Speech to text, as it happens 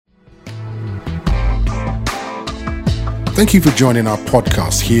Thank you for joining our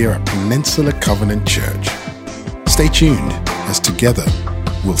podcast here at Peninsula Covenant Church. Stay tuned as together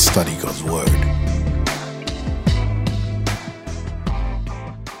we'll study God's Word.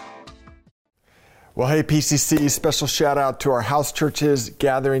 Well, hey, PCC, special shout out to our house churches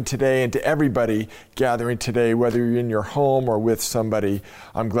gathering today and to everybody gathering today, whether you're in your home or with somebody.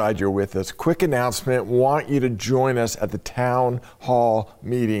 I'm glad you're with us. Quick announcement, want you to join us at the town hall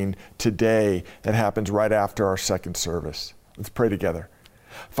meeting today that happens right after our second service. Let's pray together.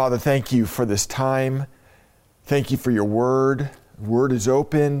 Father, thank you for this time. Thank you for your word. The word is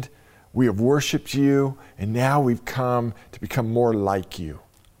opened. We have worshiped you, and now we've come to become more like you.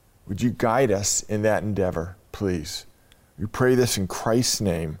 Would you guide us in that endeavor, please? We pray this in Christ's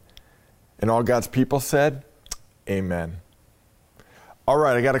name. And all God's people said, amen. All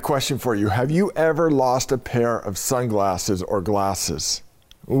right, I got a question for you. Have you ever lost a pair of sunglasses or glasses?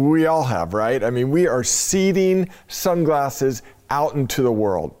 We all have, right? I mean, we are seeding sunglasses out into the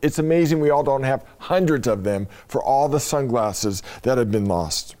world. It's amazing we all don't have hundreds of them for all the sunglasses that have been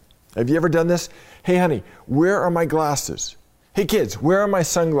lost. Have you ever done this? Hey, honey, where are my glasses? Hey kids, where are my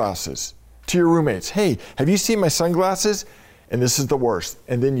sunglasses? To your roommates, hey, have you seen my sunglasses? And this is the worst.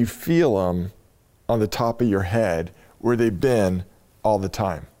 And then you feel them on the top of your head where they've been all the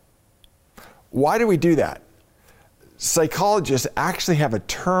time. Why do we do that? Psychologists actually have a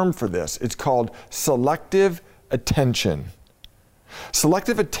term for this. It's called selective attention.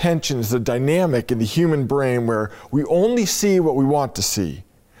 Selective attention is a dynamic in the human brain where we only see what we want to see,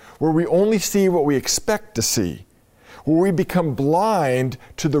 where we only see what we expect to see, where we become blind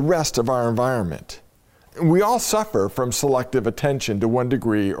to the rest of our environment. We all suffer from selective attention to one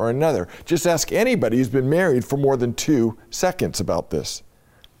degree or another. Just ask anybody who's been married for more than 2 seconds about this.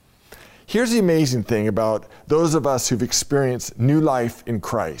 Here's the amazing thing about those of us who've experienced new life in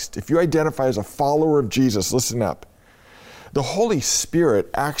Christ. If you identify as a follower of Jesus, listen up. The Holy Spirit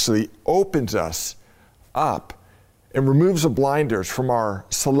actually opens us up and removes the blinders from our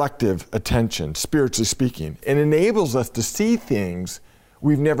selective attention, spiritually speaking, and enables us to see things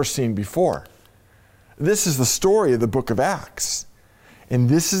we've never seen before. This is the story of the book of Acts, and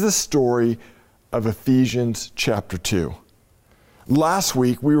this is the story of Ephesians chapter 2. Last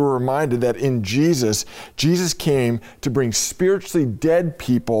week, we were reminded that in Jesus came to bring spiritually dead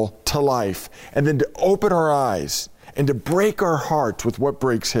people to life, and then to open our eyes and to break our hearts with what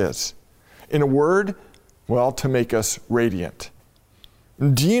breaks his. In a word, well, to make us radiant.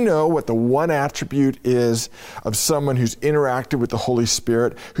 Do you know what the one attribute is of someone who's interacted with the Holy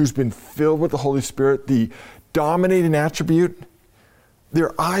Spirit, who's been filled with the Holy Spirit? The dominating attribute?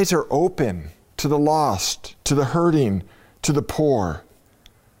 Their eyes are open to the lost, to the hurting, to the poor.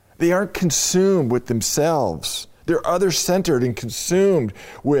 They aren't consumed with themselves. They're other-centered and consumed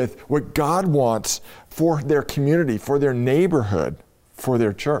with what God wants for their community, for their neighborhood, for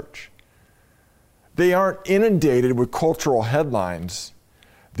their church. They aren't inundated with cultural headlines.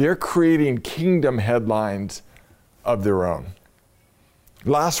 They're creating kingdom headlines of their own.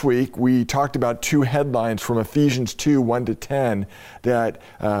 Last week, we talked about 2 headlines from Ephesians 2, 1-10,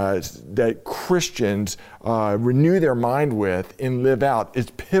 that Christians renew their mind with and live out.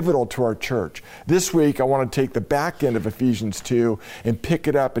 It's pivotal to our church. This week, I want to take the back end of Ephesians 2 and pick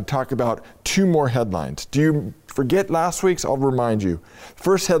it up and talk about 2 more headlines. Do you forget last week's? I'll remind you.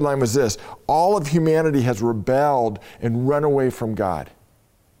 First headline was this: all of humanity has rebelled and run away from God.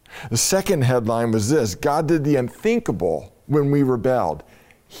 The second headline was this: God did the unthinkable when we rebelled.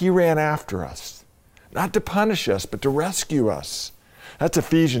 He ran after us, not to punish us, but to rescue us. That's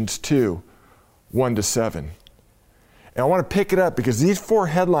Ephesians 2, 1-7. And I want to pick it up because these 4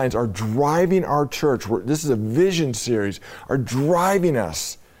 headlines are driving our church. This is a vision series, are driving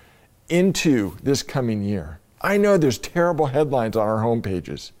us into this coming year. I know there's terrible headlines on our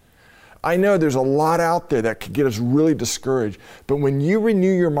homepages. I know there's a lot out there that could get us really discouraged. But when you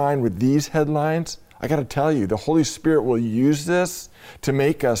renew your mind with these headlines, I got to tell you, the Holy Spirit will use this to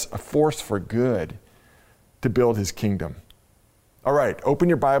make us a force for good to build his kingdom. All right, open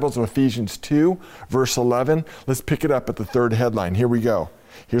your Bibles to Ephesians 2, verse 11. Let's pick it up at the 3rd headline. Here we go.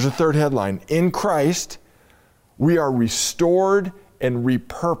 Here's the 3rd headline. In Christ, we are restored and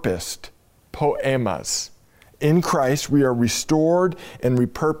repurposed, poemas. In Christ, we are restored and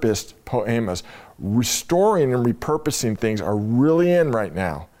repurposed, poemas. Restoring and repurposing things are really in right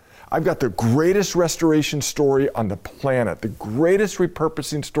now. I've got the greatest restoration story on the planet, the greatest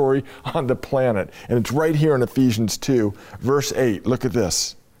repurposing story on the planet. And it's right here in Ephesians 2, verse 8. Look at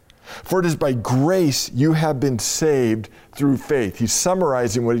this. For it is by grace you have been saved through faith. He's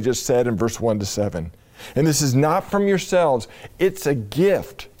summarizing what he just said in verse 1-7. And this is not from yourselves. It's a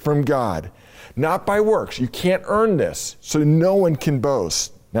gift from God, not by works. You can't earn this, so no one can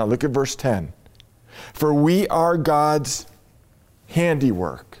boast. Now look at verse 10. For we are God's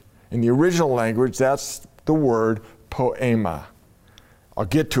handiwork. In the original language, that's the word poema. I'll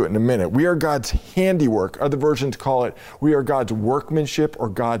get to it in a minute. We are God's handiwork. Other versions call it, we are God's workmanship or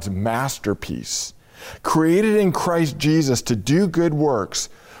God's masterpiece, created in Christ Jesus to do good works,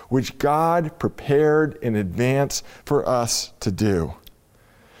 which God prepared in advance for us to do.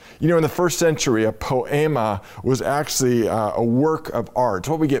 You know, in the first century, a poema was actually a work of art. It's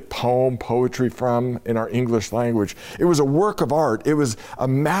what we get poem, poetry from in our English language. It was a work of art. It was a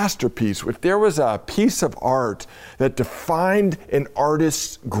masterpiece. If there was a piece of art that defined an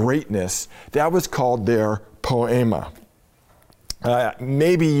artist's greatness, that was called their poema.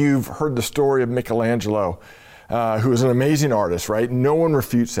 Maybe you've heard the story of Michelangelo, who is an amazing artist, right? No one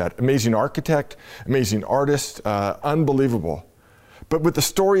refutes that. Amazing architect, amazing artist, unbelievable. But with the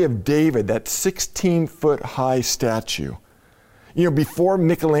story of David, that 16-foot high statue, you know, before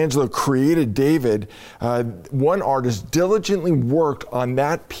Michelangelo created David, one artist diligently worked on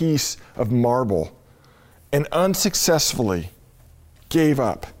that piece of marble and unsuccessfully gave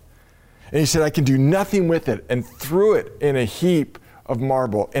up. And he said, I can do nothing with it, and threw it in a heap of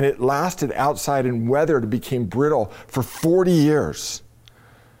marble. And it lasted outside and weathered and became brittle for 40 years.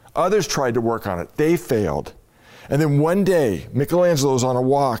 Others tried to work on it. They failed. And then one day, Michelangelo was on a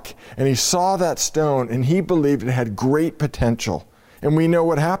walk, and he saw that stone, and he believed it had great potential. And we know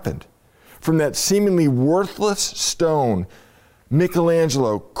what happened. From that seemingly worthless stone,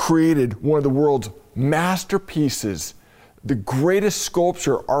 Michelangelo created one of the world's masterpieces, the greatest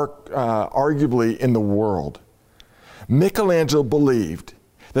sculpture arguably in the world. Michelangelo believed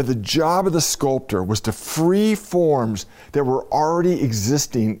that the job of the sculptor was to free forms that were already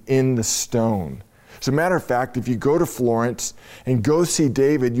existing in the stone. As a matter of fact, if you go to Florence and go see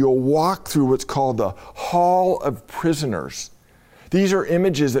David, you'll walk through what's called the Hall of Prisoners. These are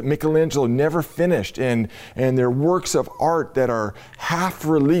images that Michelangelo never finished, and they're works of art that are half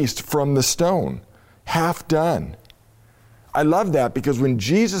released from the stone, half done. I love that because when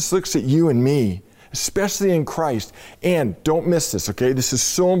Jesus looks at you and me, especially in Christ, and don't miss this, okay? This is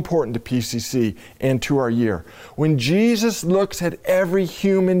so important to PCC and to our year. When Jesus looks at every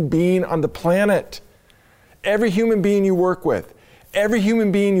human being on the planet, every human being you work with, every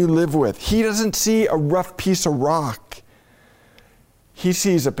human being you live with, he doesn't see a rough piece of rock. He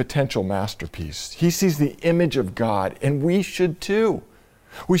sees a potential masterpiece. He sees the image of God, and we should too.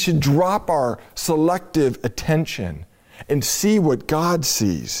 We should drop our selective attention and see what God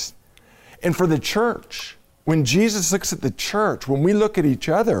sees. And for the church, when Jesus looks at the church, when we look at each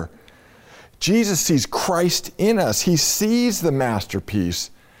other, Jesus sees Christ in us. He sees the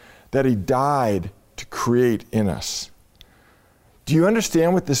masterpiece that he died to create in us. Do you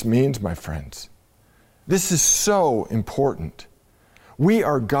understand what this means, my friends? This is so important. We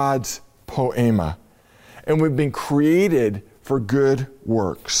are God's poema, and we've been created for good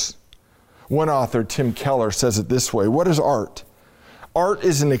works. One author, Tim Keller, says it this way: what is art? Art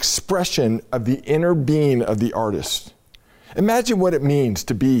is an expression of the inner being of the artist. Imagine what it means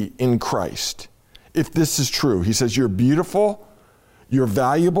to be in Christ. If this is true, he says, you're beautiful, you're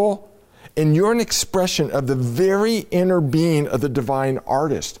valuable, and you're an expression of the very inner being of the divine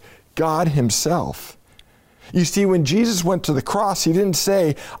artist, God himself. You see, when Jesus went to the cross, he didn't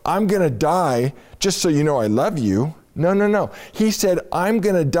say, I'm going to die just so you know I love you. No. He said, I'm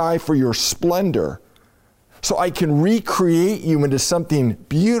going to die for your splendor, so I can recreate you into something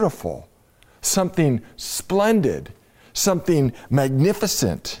beautiful, something splendid, something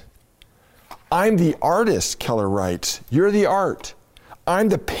magnificent. I'm the artist, Keller writes. You're the art. I'm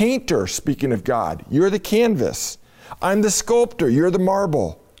the painter, speaking of God. You're the canvas. I'm the sculptor. You're the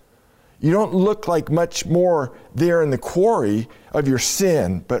marble. You don't look like much more there in the quarry of your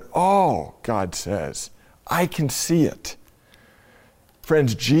sin, but oh, God says, I can see it.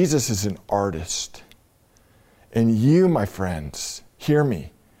 Friends, Jesus is an artist. And you, my friends, hear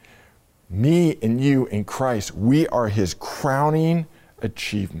me. Me and you in Christ, we are his crowning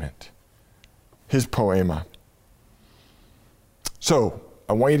achievement, his poema. So,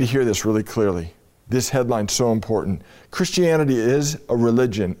 I want you to hear this really clearly. This headline's so important. Christianity is a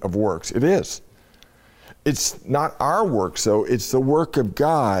religion of works. It is. It's not our works, though. It's the work of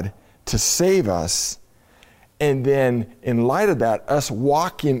God to save us. And then, in light of that, us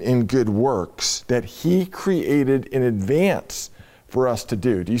walking in good works that he created in advance for us to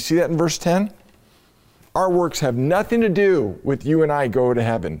do. Do you see that in verse 10? Our works have nothing to do with you and I go to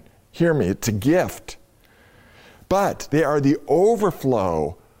heaven. Hear me, it's a gift. But they are the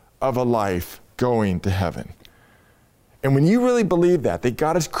overflow of a life going to heaven. And when you really believe that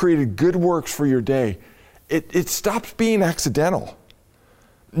God has created good works for your day, it stops being accidental.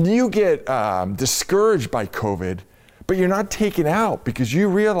 You get discouraged by COVID, but you're not taken out because you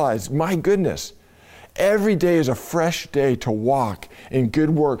realize, my goodness, every day is a fresh day to walk in good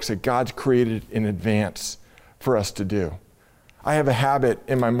works that God's created in advance for us to do. I have a habit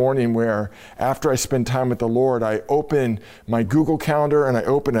in my morning where after I spend time with the Lord, I open my Google Calendar and I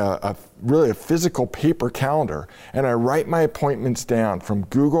open a physical paper calendar, and I write my appointments down from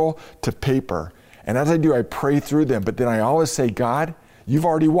Google to paper. And as I do, I pray through them, but then I always say, God, you've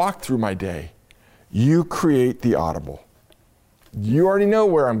already walked through my day. You create the audible. You already know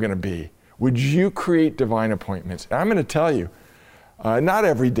where I'm going to be. Would you create divine appointments? And I'm going to tell you, not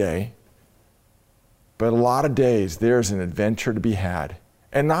every day, but a lot of days there's an adventure to be had.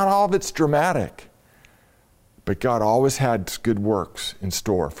 And not all of it's dramatic. But God always had good works in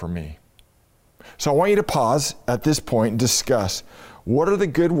store for me. So I want you to pause at this point and discuss, what are the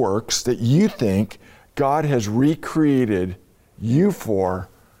good works that you think God has recreated you for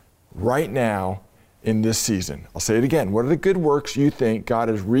right now in this season? I'll say it again. What are the good works you think God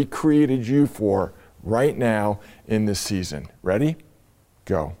has recreated you for right now in this season? Ready?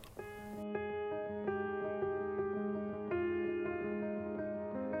 Go.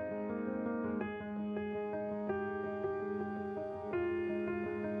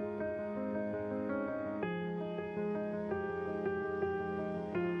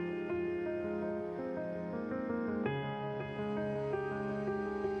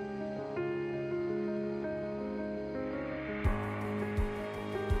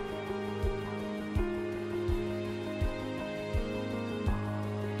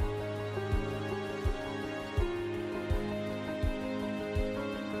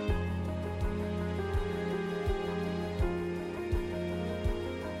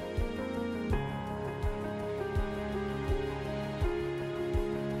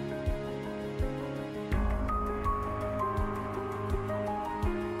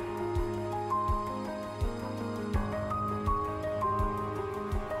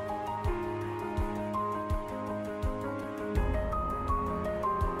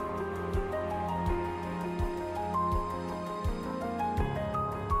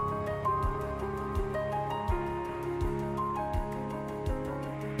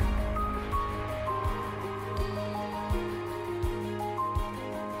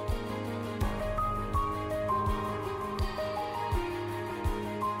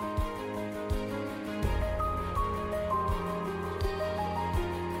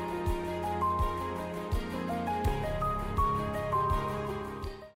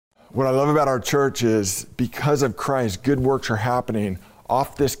 What I love about our church is because of Christ, good works are happening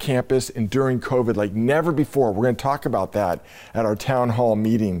off this campus and during COVID like never before. We're going to talk about that at our town hall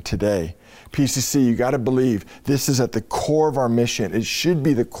meeting today. PCC, you got to believe this is at the core of our mission. It should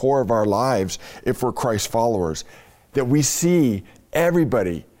be the core of our lives if we're Christ followers, that we see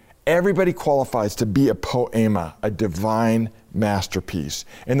everybody qualifies to be a poema, a divine masterpiece.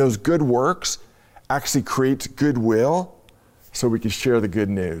 And those good works actually creates goodwill so we can share the good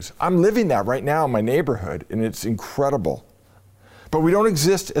news. I'm living that right now in my neighborhood, and it's incredible. But we don't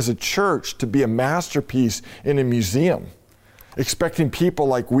exist as a church to be a masterpiece in a museum, expecting people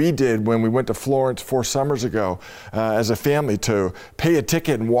like we did when we went to Florence 4 summers ago as a family to pay a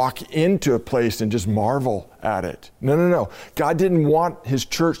ticket and walk into a place and just marvel at it. No. God didn't want his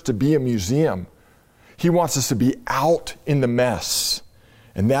church to be a museum. He wants us to be out in the mess.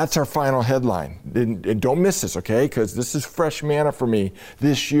 And that's our final headline. And don't miss this, okay? Because this is fresh manna for me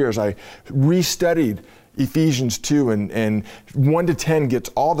this year as I restudied Ephesians 2 and 1 to 10 gets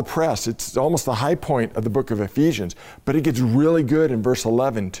all the press. It's almost the high point of the book of Ephesians, but it gets really good in verse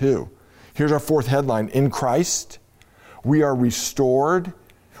 11 too. Here's our fourth headline. In Christ, we are restored,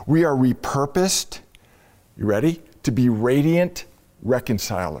 we are repurposed, you ready? To be radiant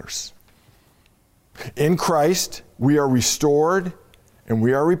reconcilers. In Christ, we are restored and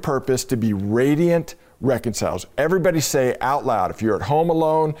we are repurposed to be radiant reconcilers. Everybody say out loud, if you're at home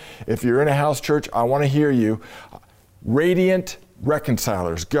alone, if you're in a house church, I want to hear you. Radiant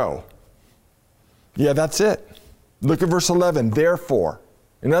reconcilers, go. Yeah, that's it. Look at verse 11, therefore.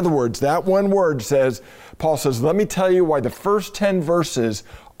 In other words, that one word says, Paul says, let me tell you why the first 10 verses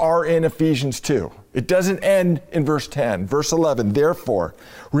are in Ephesians 2. It doesn't end in verse 10. Verse 11, therefore,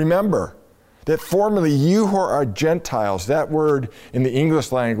 remember that formerly you who are Gentiles, that word in the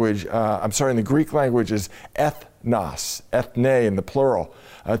English language, in the Greek language is ethnos, ethne in the plural.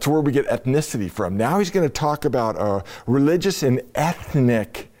 It's where we get ethnicity from. Now he's going to talk about a religious and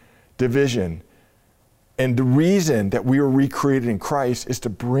ethnic division. And the reason that we were recreated in Christ is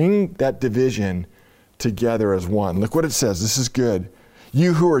to bring that division together as one. Look what it says. This is good.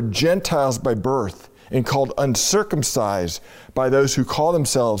 You who are Gentiles by birth and called uncircumcised by those who call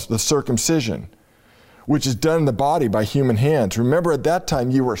themselves the circumcision, which is done in the body by human hands. Remember, at that time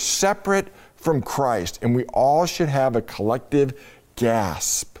you were separate from Christ, and we all should have a collective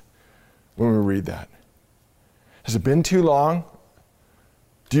gasp when we read that. Has it been too long?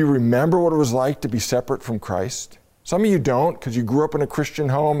 Do you remember what it was like to be separate from Christ? Some of you don't, because you grew up in a Christian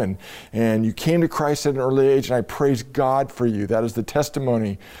home and you came to Christ at an early age, and I praise God for you. That is the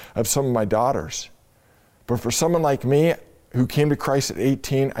testimony of some of my daughters. But for someone like me who came to Christ at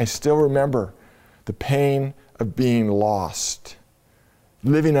 18, I still remember the pain of being lost,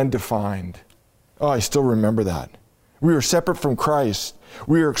 living undefined. Oh, I still remember that. We were separate from Christ.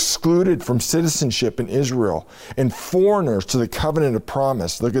 We are excluded from citizenship in Israel and foreigners to the covenant of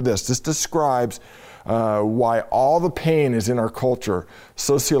promise. Look at this. This describes why all the pain is in our culture,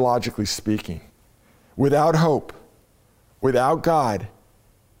 sociologically speaking. Without hope, without God,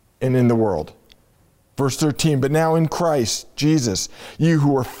 and in the world. Verse 13, but now in Christ Jesus, you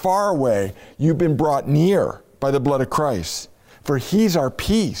who are far away, you've been brought near by the blood of Christ. For he's our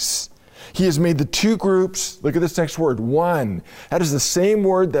peace. He has made the two groups, look at this next word, one. That is the same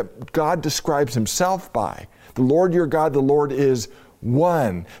word that God describes himself by. The Lord your God, the Lord is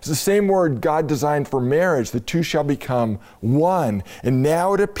one. It's the same word God designed for marriage. The two shall become one. And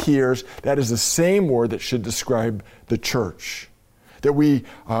now it appears that is the same word that should describe the church. That we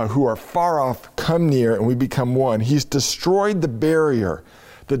who are far off come near and we become one. He's destroyed the barrier,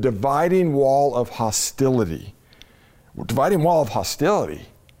 the dividing wall of hostility. Dividing wall of hostility.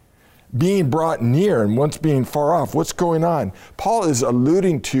 Being brought near and once being far off. What's going on? Paul is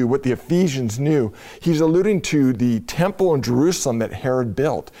alluding to what the Ephesians knew. He's alluding to the temple in Jerusalem that Herod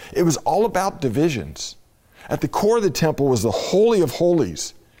built. It was all about divisions. At the core of the temple was the Holy of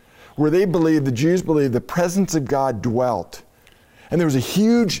Holies, where the Jews believed the presence of God dwelt. And there was a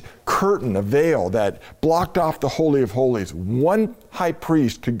huge curtain, a veil, that blocked off the Holy of Holies. One high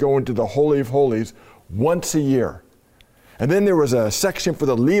priest could go into the Holy of Holies once a year. And then there was a section for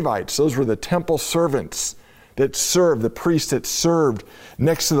the Levites. Those were the temple servants that served, the priests that served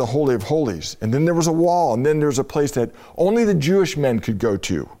next to the Holy of Holies. And then there was a wall, and then there was a place that only the Jewish men could go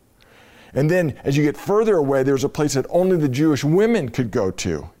to. And then as you get further away, there was a place that only the Jewish women could go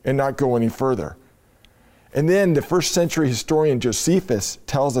to and not go any further. And then the first century historian Josephus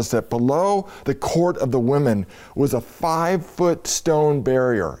tells us that below the court of the women was a 5-foot stone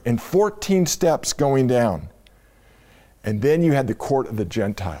barrier and 14 steps going down. And then you had the court of the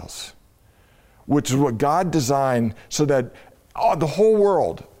Gentiles, which is what God designed so that all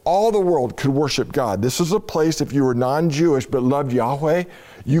the world could worship God. This was a place, if you were non-Jewish but loved Yahweh,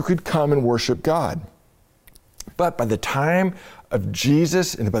 you could come and worship God. But by the time of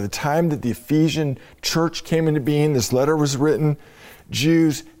Jesus and by the time that the Ephesian church came into being, this letter was written,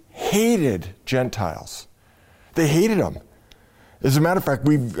 Jews hated Gentiles. They hated them. As a matter of fact,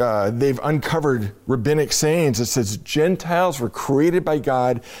 they've uncovered rabbinic sayings that says Gentiles were created by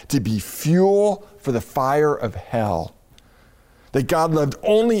God to be fuel for the fire of hell. That God loved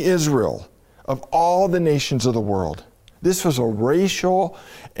only Israel of all the nations of the world. This was a racial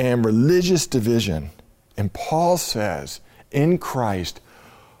and religious division. And Paul says, in Christ,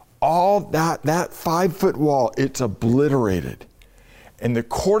 all that 5-foot wall, it's obliterated. And the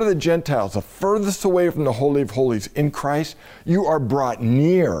court of the Gentiles, the furthest away from the Holy of Holies, in Christ, you are brought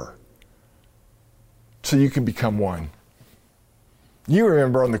near so you can become one. You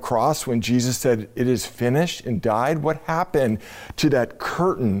remember on the cross when Jesus said, it is finished, and died? What happened to that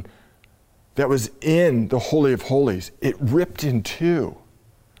curtain that was in the Holy of Holies? It ripped in two.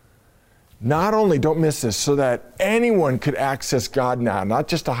 Not only, don't miss this, so that anyone could access God now, not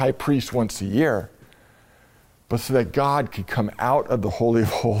just a high priest once a year, but so that God could come out of the Holy of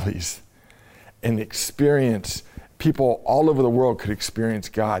Holies and experience, people all over the world could experience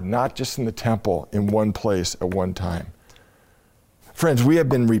God, not just in the temple in one place at one time. Friends, we have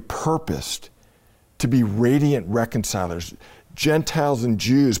been repurposed to be radiant reconcilers. Gentiles and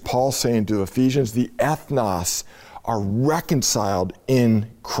Jews, Paul's saying to Ephesians, the ethnos are reconciled in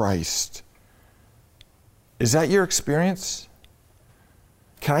Christ. Is that your experience?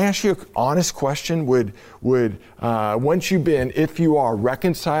 Can I ask you an honest question? Would once you've been, if you are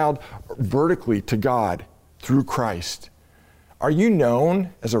reconciled vertically to God through Christ, are you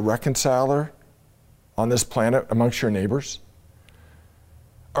known as a reconciler on this planet amongst your neighbors?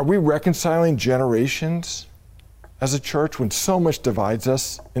 Are we reconciling generations as a church when so much divides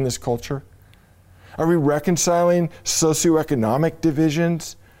us in this culture? Are we reconciling socioeconomic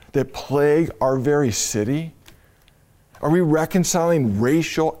divisions that plague our very city? Are we reconciling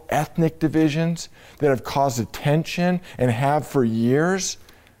racial, ethnic divisions that have caused tension and have for years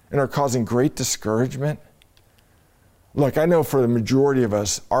and are causing great discouragement? Look, I know for the majority of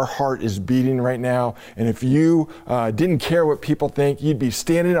us, our heart is beating right now. And if you didn't care what people think, you'd be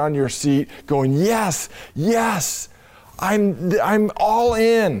standing on your seat going, yes, yes, I'm all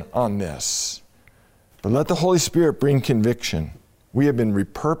in on this. But let the Holy Spirit bring conviction. We have been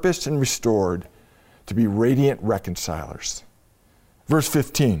repurposed and restored to be radiant reconcilers. Verse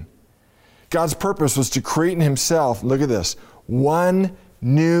 15, God's purpose was to create in himself, look at this, one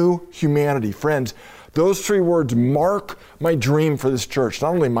new humanity. Friends, those three words mark my dream for this church.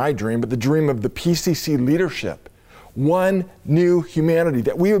 Not only my dream, but the dream of the PCC leadership. One new humanity,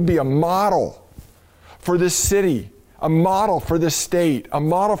 that we would be a model for this city, a model for this state, a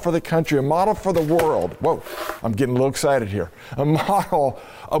model for the country, a model for the world. Whoa, I'm getting a little excited here. A model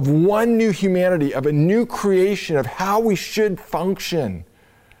of one new humanity, of a new creation of how we should function,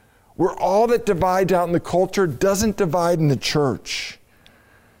 where all that divides out in the culture doesn't divide in the church.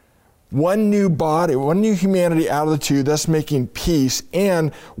 One new body, one new humanity out of the two, thus making peace,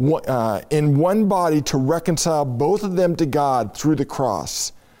 and in one body to reconcile both of them to God through the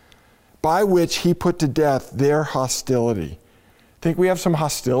cross, by which he put to death their hostility. Think we have some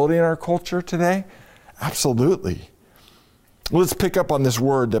hostility in our culture today? Absolutely. Let's pick up on this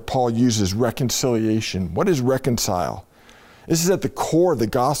word that Paul uses, reconciliation. What is reconcile? This is at the core of the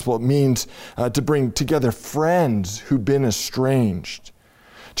gospel. It means to bring together friends who've been estranged,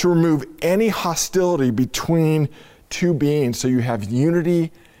 to remove any hostility between two beings so you have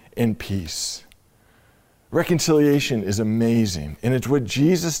unity and peace. Reconciliation is amazing, and it's what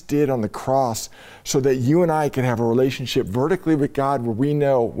Jesus did on the cross so that you and I can have a relationship vertically with God where we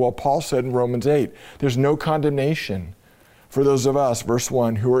know, well, Paul said in Romans 8, there's no condemnation for those of us, verse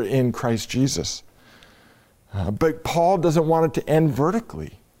 1, who are in Christ Jesus. But Paul doesn't want it to end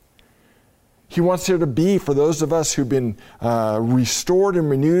vertically. He wants there to be, for those of us who've been restored and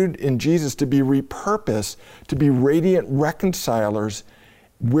renewed in Jesus, to be repurposed, to be radiant reconcilers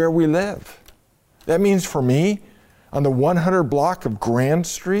where we live. That means for me, on the 100 block of Grand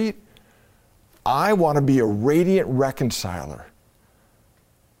Street, I want to be a radiant reconciler.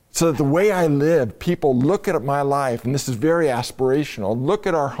 So that the way I live, people look at my life, and this is very aspirational, look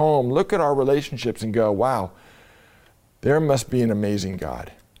at our home, look at our relationships and go, wow, there must be an amazing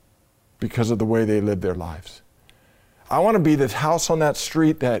God because of the way they live their lives. I want to be this house on that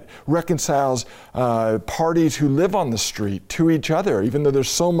street that reconciles parties who live on the street to each other, even though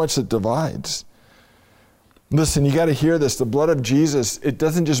there's so much that divides. Listen, you got to hear this. The blood of Jesus, it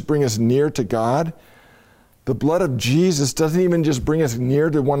doesn't just bring us near to God. The blood of Jesus doesn't even just bring us near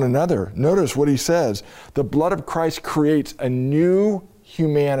to one another. Notice what he says. The blood of Christ creates a new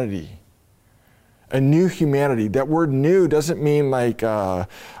humanity. A new humanity. That word new doesn't mean like a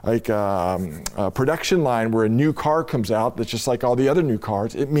production line where a new car comes out that's just like all the other new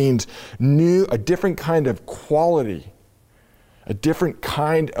cars. It means new, a different kind of quality, a different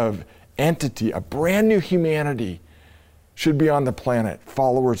kind of entity, a brand new humanity should be on the planet,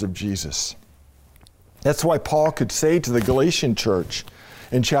 followers of Jesus. That's why Paul could say to the Galatian church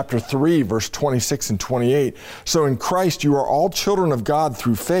in chapter 3, verse 26 and 28, so in Christ you are all children of God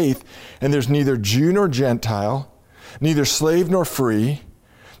through faith, and there's neither Jew nor Gentile, neither slave nor free,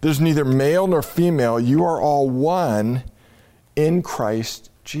 there's neither male nor female, you are all one in Christ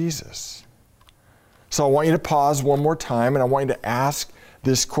Jesus. So I want you to pause one more time, and I want you to ask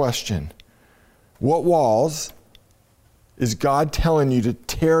this question. What walls is God telling you to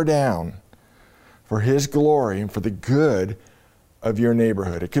tear down for his glory and for the good of your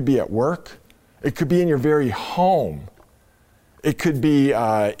neighborhood? It could be at work. It could be in your very home. It could be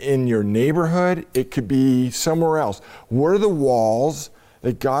in your neighborhood. It could be somewhere else. What are the walls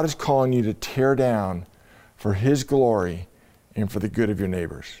that God is calling you to tear down for his glory and for the good of your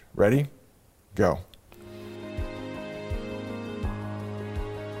neighbors? Ready? Go.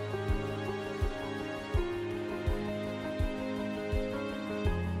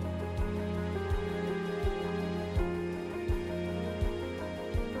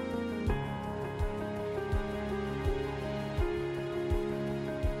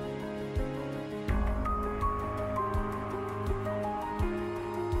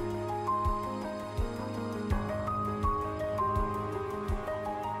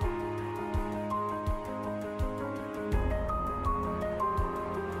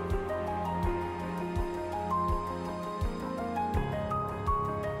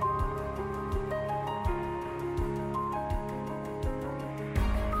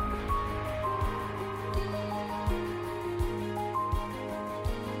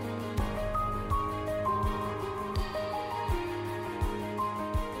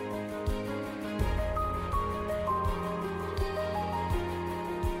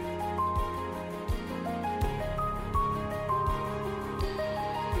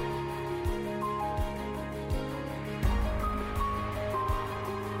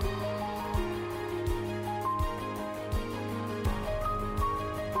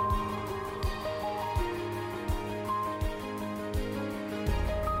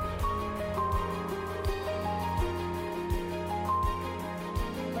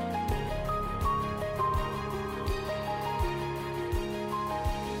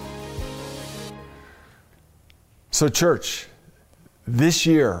 So church, this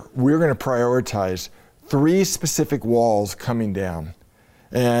year we're going to prioritize 3 specific walls coming down.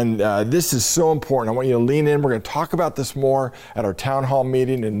 And this is so important. I want you to lean in. We're going to talk about this more at our town hall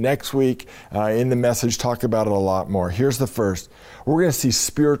meeting, and next week in the message talk about it a lot more. Here's the first. We're going to see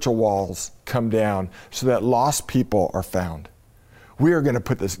spiritual walls come down so that lost people are found. We are going to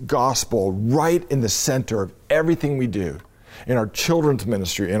put this gospel right in the center of everything we do. In our children's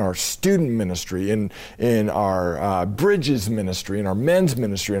ministry, in our student ministry, in our bridges ministry, in our men's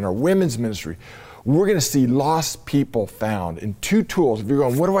ministry, in our women's ministry. We're going to see lost people found in 2 tools. If you're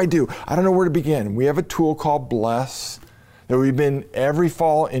going, what do I do? I don't know where to begin. We have a tool called Bless that we've been every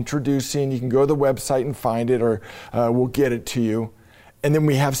fall introducing. You can go to the website and find it, or we'll get it to you. And then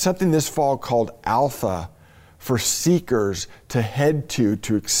we have something this fall called Alpha for seekers to head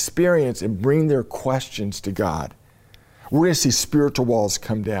to experience and bring their questions to God. We're going to see spiritual walls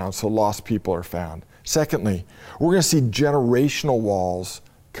come down so lost people are found. Secondly, we're going to see generational walls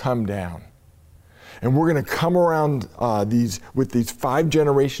come down. And we're going to come around with these 5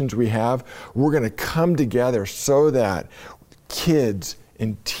 generations we have, we're going to come together so that kids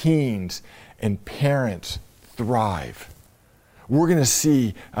and teens and parents thrive. We're going to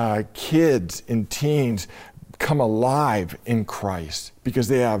see kids and teens come alive in Christ because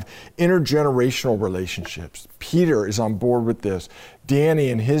they have intergenerational relationships. Peter is on board with this. Danny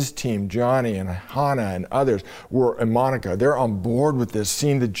and his team, Johnny and Hannah and others, and Monica, they're on board with this,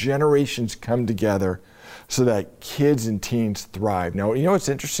 seeing the generations come together so that kids and teens thrive. Now, you know what's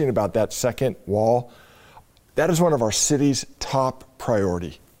interesting about that second wall? That is one of our city's top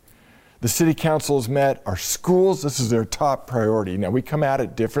priority. The city council has met, our schools, this is their top priority. Now, we come at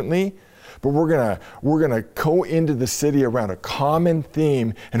it differently, but we're gonna go into the city around a common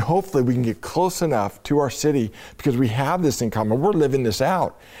theme, and hopefully we can get close enough to our city because we have this in common. We're living this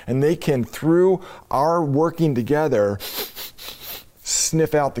out, and they can, through our working together,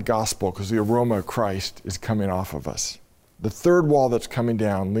 sniff out the gospel because the aroma of Christ is coming off of us. The third wall that's coming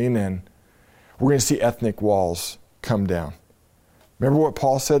down, lean in, we're going to see ethnic walls come down. Remember what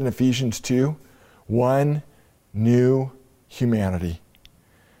Paul said in Ephesians 2? One new humanity.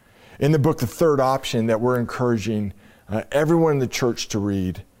 In the book, The Third Option, that we're encouraging everyone in the church to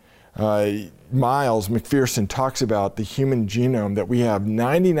read, Miles McPherson talks about the human genome, that we have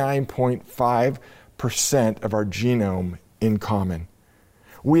 99.5% of our genome in common.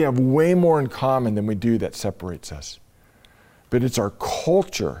 We have way more in common than we do that separates us. But it's our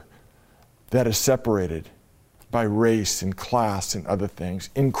culture that is separated by race and class and other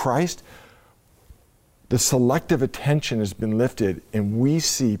things. In Christ, the selective attention has been lifted, and we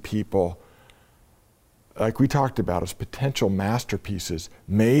see people, like we talked about, as potential masterpieces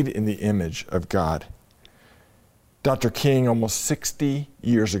made in the image of God. Dr. King, almost 60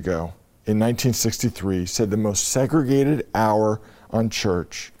 years ago, in 1963, said the most segregated hour on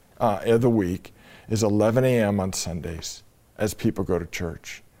church of the week is 11 a.m. on Sundays as people go to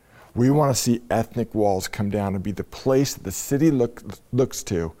church. We want to see ethnic walls come down and be the place that the city looks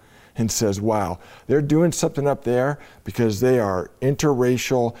to and says, wow, they're doing something up there because they are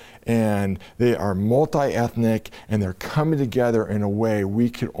interracial and they are multi-ethnic and they're coming together in a way we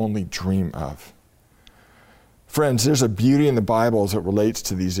could only dream of. Friends, there's a beauty in the Bible as it relates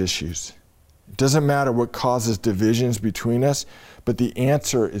to these issues. It doesn't matter what causes divisions between us, but the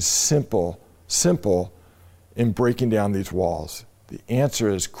answer is simple in breaking down these walls. The answer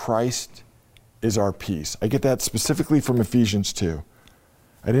is Christ is our peace. I get that specifically from Ephesians 2.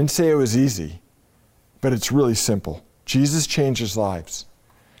 I didn't say it was easy, but it's really simple. Jesus changes lives.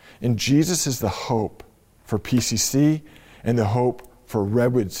 And Jesus is the hope for PCC and the hope for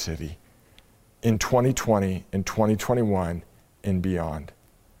Redwood City in 2020 and 2021 and beyond.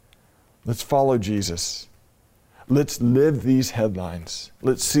 Let's follow Jesus. Let's live these headlines.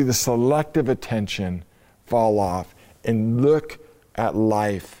 Let's see the selective attention fall off and look at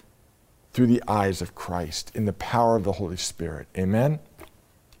life through the eyes of Christ in the power of the Holy Spirit. Amen?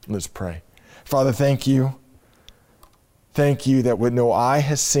 Let's pray. Father, thank you. Thank you that what no eye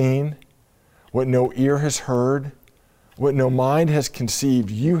has seen, what no ear has heard, what no mind has conceived,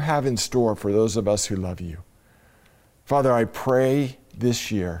 you have in store for those of us who love you. Father, I pray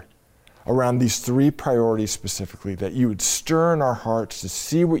this year around these 3 priorities specifically, that you would stir in our hearts to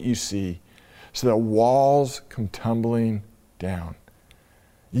see what you see so that walls come tumbling down.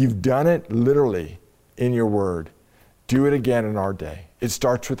 You've done it literally in your word. Do it again in our day. It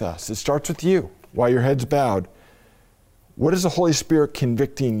starts with us. It starts with you while your head's bowed. What is the Holy Spirit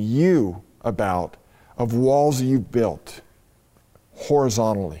convicting you about of walls you've built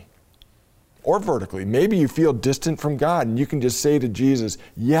horizontally? or vertically. Maybe you feel distant from God and you can just say to Jesus,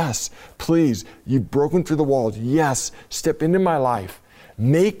 yes, please, you've broken through the walls. Yes, step into my life.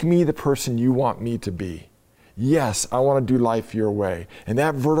 Make me the person you want me to be. Yes, I want to do life your way. And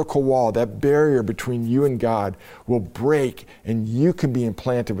that vertical wall, that barrier between you and God will break and you can be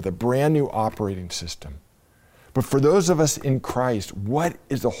implanted with a brand new operating system. But for those of us in Christ, what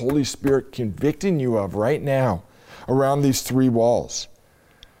is the Holy Spirit convicting you of right now around these three walls?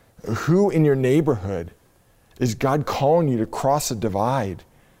 Who in your neighborhood is God calling you to cross a divide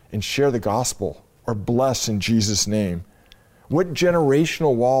and share the gospel or bless in Jesus' name? What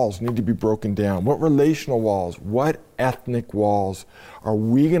generational walls need to be broken down? What relational walls? What ethnic walls are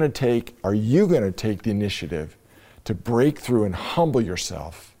you going to take the initiative to break through and humble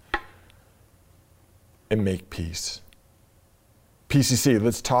yourself and make peace? PCC,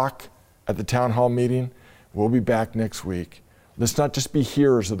 let's talk at the town hall meeting. We'll be back next week. Let's not just be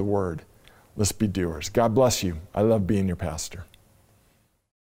hearers of the word. Let's be doers. God bless you. I love being your pastor.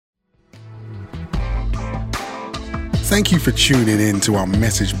 Thank you for tuning in to our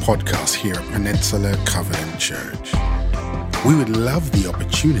message podcast here at Peninsula Covenant Church. We would love the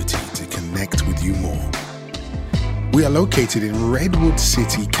opportunity to connect with you more. We are located in Redwood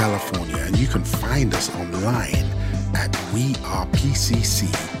City, California, and you can find us online at wearepcc.com.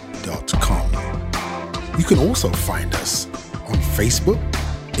 You can also find us on Facebook,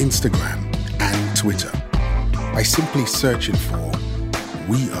 Instagram, and Twitter by simply searching for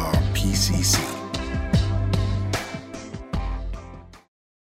We Are PCC.